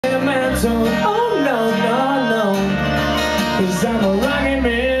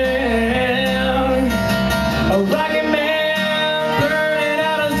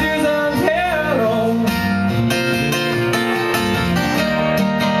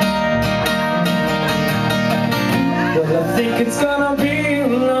It's gonna be a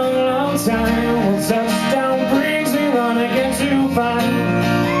long, long time. When touchdown brings me on again to find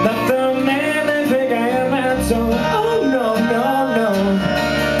that the man they think I am at so. Oh no, no, no,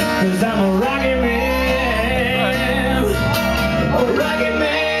 'cause I'm a rocket man. A rocket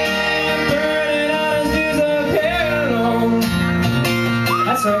man burning out his disappearing alone.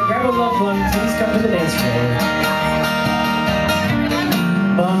 That's right, grab a loved one, please come to the dance floor.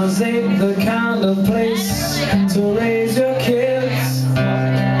 Mars ain't the kind of place to raise your kids.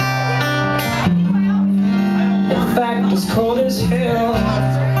 In fact, it's cold as hell,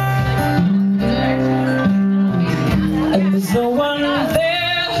 and there's no one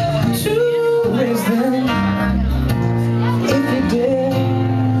there to raise them if you did.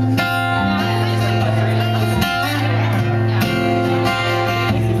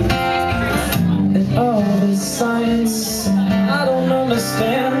 And all this science I don't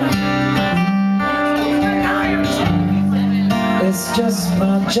understand. It's just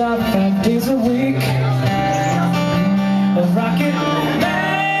my job 5 days a week. A rocket